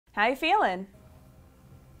How you feeling?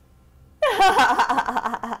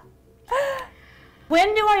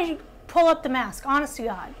 When do I pull up the mask? Honest to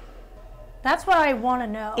God. That's what I want to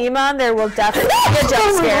know. Iman, there will definitely be a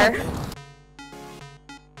jump scare.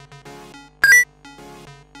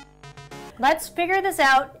 Let's figure this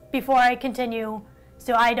out before I continue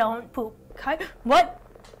so I don't poop. What?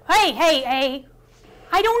 Hey, hey, hey.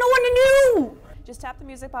 I don't know what to do. Just tap the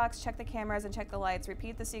music box, check the cameras, and check the lights.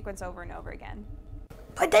 Repeat the sequence over and over again.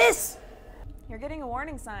 But this. You're getting a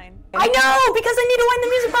warning sign. I know, because I need to wind the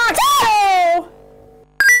music box. Oh!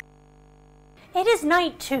 It is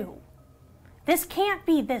night 2. This can't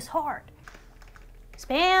be this hard.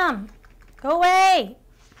 Spam. Go away.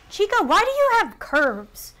 Chica, why do you have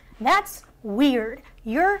curves? That's weird.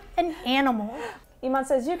 You're an animal. Iman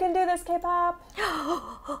says, you can do this, K-pop.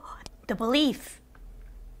 The belief.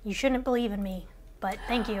 You shouldn't believe in me, but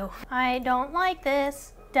thank you. I don't like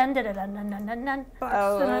this. Dun dun dun dun dun dun dun.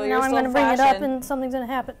 Oh, so now I'm gonna bring it up and something's gonna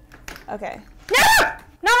happen. Okay. No!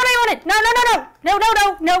 Not what I wanted! No, no, no, no! No, no,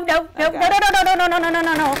 no, no, no, no, no, no, no, no, no, no, no, no,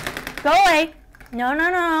 no, no. Go away. No, no,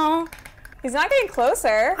 no. He's not getting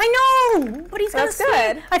closer. I know, but he's gonna That's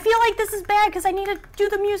good. I feel like this is bad because I need to do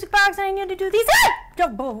the music box and I need to do these.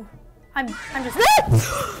 Oh, I'm just.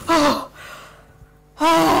 Oh.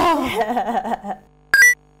 Oh.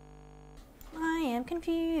 I am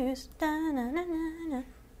confused. Da, na, na, na, na.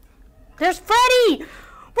 There's Freddy!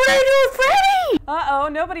 What do I do with Freddy? Uh-oh,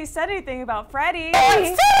 nobody said anything about Freddy. No one said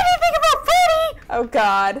anything about Freddy! Oh,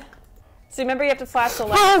 God. So remember you have to flash the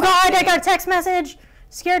light. Oh, God, I got a text message.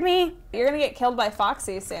 Scared me. You're going to get killed by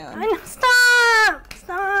Foxy soon. I know. Stop!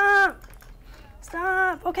 Stop!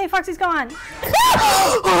 Stop. Okay, Foxy's gone.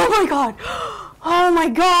 Oh, my God. Oh, my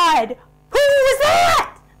God. Who was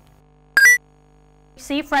that?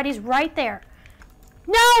 See, Freddy's right there.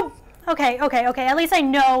 No! Okay, okay, okay. At least I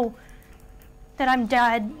know that I'm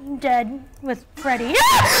dead with Freddy.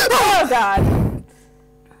 Oh, God.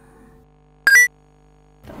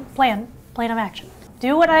 Plan of action.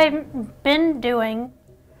 Do what I've been doing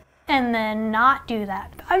and then not do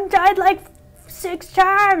that. I've died like 6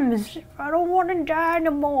 times. I don't want to die no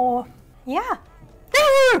more. Yeah.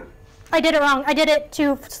 I did it wrong. I did it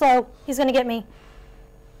too slow. He's gonna get me.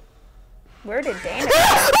 Where did Dana go?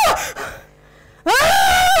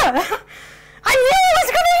 I knew it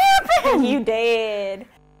was gonna happen! You did.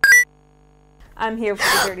 I'm here for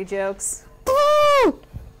the dirty jokes. Oh,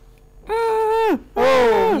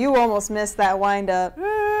 you almost missed that wind up.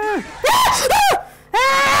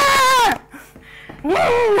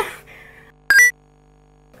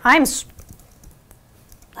 I'm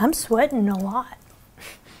sweating a lot.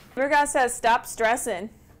 Virgo says, stop stressing.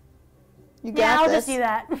 You got Yeah, I'll this. just do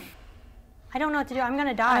that. I don't know what to do. I'm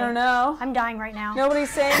gonna die. I don't know. I'm dying right now. Nobody's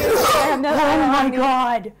saying anything. I have no Oh my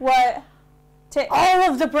God. What? All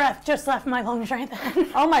of the breath just left my lungs right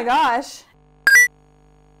then. Oh my gosh.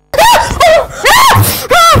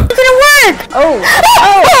 It didn't work!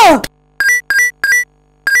 Oh.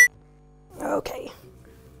 Okay.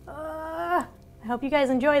 I hope you guys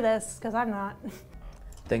enjoy this, because I'm not.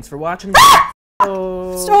 Thanks for watching.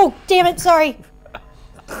 Oh, damn it, sorry.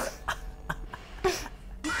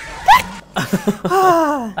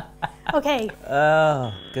 Okay.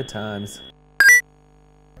 Oh, good times.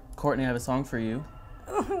 Courtney, I have a song for you.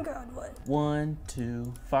 Oh God, what? 1,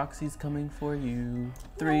 2, Foxy's coming for you.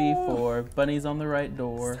 3, 4, Bunny's on the right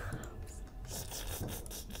door.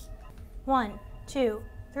 1, 2,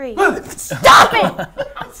 3. Stop it!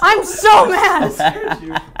 I'm so mad.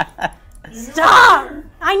 Stop!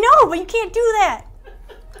 I know, but you can't do that.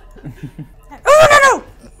 Oh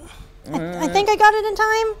no! I think I got it in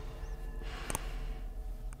time.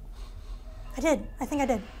 I did. I think I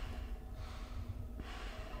did.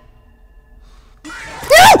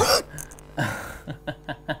 No!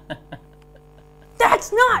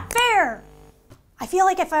 That's not fair! I feel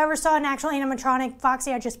like if I ever saw an actual animatronic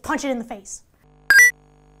Foxy, I'd just punch it in the face.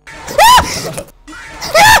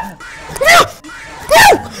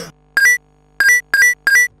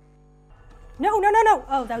 No, no, no, no!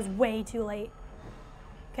 Oh, that was way too late.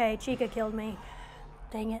 Okay, Chica killed me.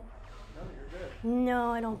 Dang it. No, you're good.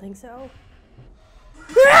 No, I don't think so.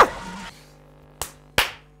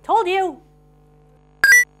 Told you!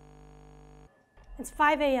 It's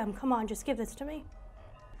 5 a.m. Come on, just give this to me.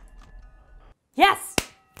 Yes!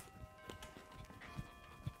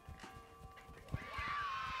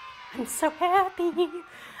 I'm so happy.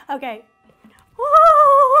 Okay.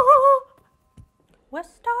 Ooh. We're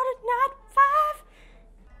starting at 5.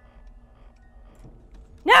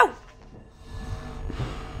 No!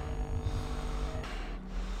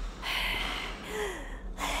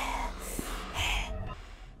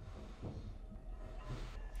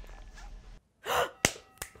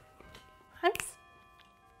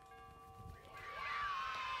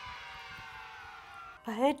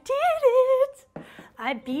 I did it!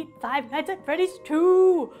 I beat Five Nights at Freddy's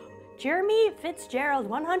 2! Jeremy Fitzgerald,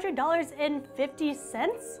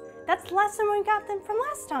 $100.50? That's less than we got them from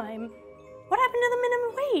last time. What happened to the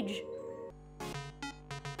minimum wage?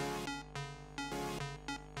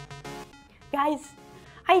 Guys,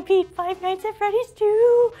 I beat Five Nights at Freddy's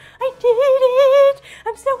 2! I did it!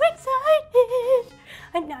 I'm so excited!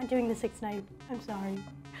 I'm not doing the 6th night. I'm sorry.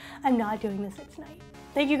 I'm not doing the 6th night.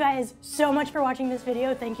 Thank you guys so much for watching this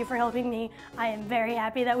video. Thank you for helping me. I am very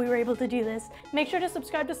happy that we were able to do this. Make sure to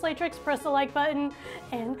subscribe to SLAYTRIX, press the like button,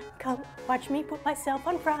 and come watch me put myself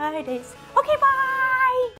on Fridays. Okay, bye!